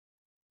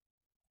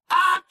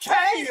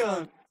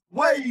can't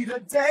wait a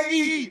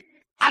day.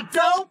 I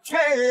don't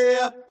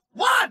care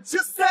what you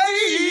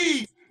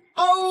say.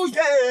 Oh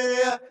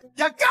yeah,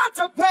 you got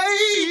to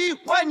pay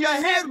when you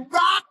hit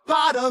rock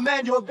bottom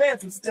and you're there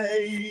to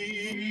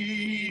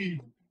stay.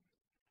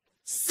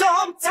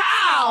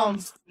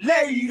 Sometimes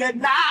late at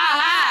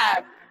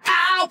night,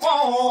 I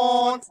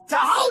want to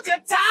hold you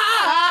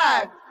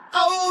tight.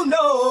 Oh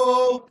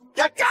no,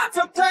 you got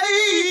to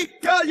pay,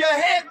 girl, you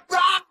hit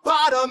rock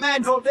bottom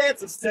and you're there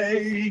to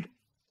stay.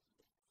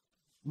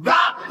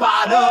 Rock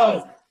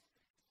bottom.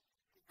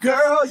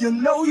 Girl, you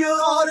know you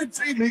ought to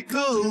treat me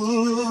good.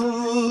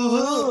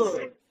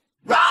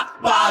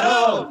 Rock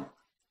bottom.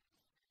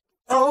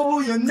 Oh,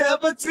 you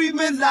never treat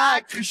me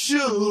like you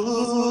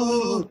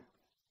should.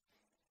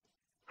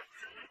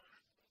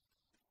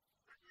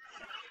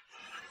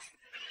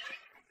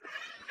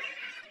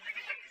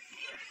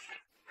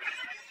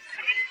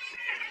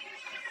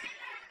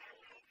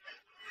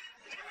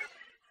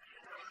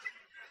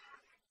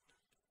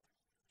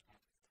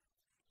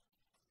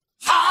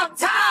 Hard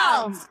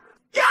times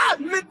got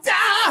me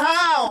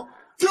down.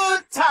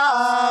 Good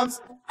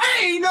times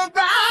ain't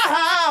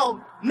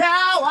around.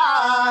 Now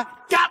I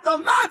got the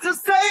mind to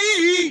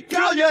say,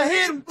 girl, you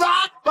hit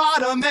rock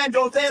bottom and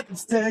you're there to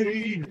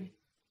stay.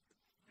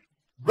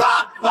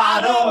 Rock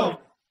bottom.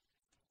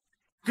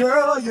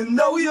 Girl, you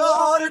know you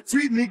ought to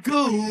treat me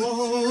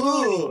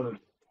good.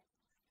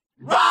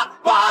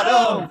 Rock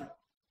bottom.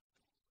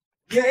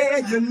 Yeah,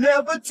 you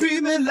never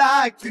treat me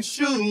like you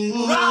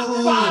should.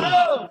 Rock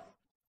bottom.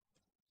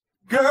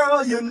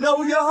 Girl, you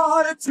know you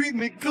ought to treat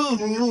me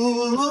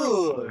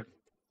good.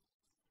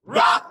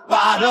 Rock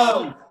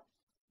bottom.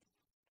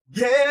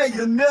 Yeah,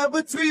 you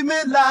never treat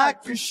me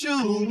like you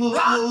should.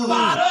 Rock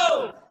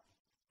bottom.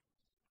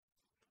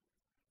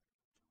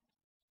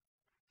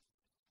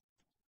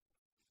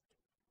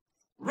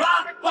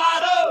 Rock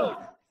bottom.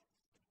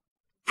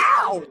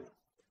 Ow!